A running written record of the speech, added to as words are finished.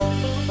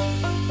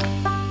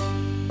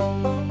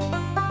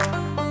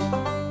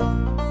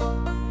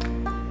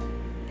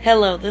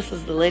Hello, this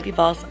is the Lady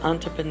Boss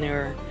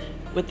Entrepreneur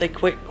with a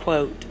quick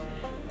quote.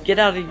 Get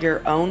out of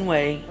your own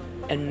way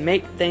and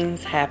make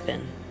things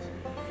happen.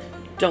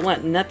 Don't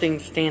let nothing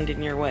stand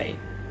in your way.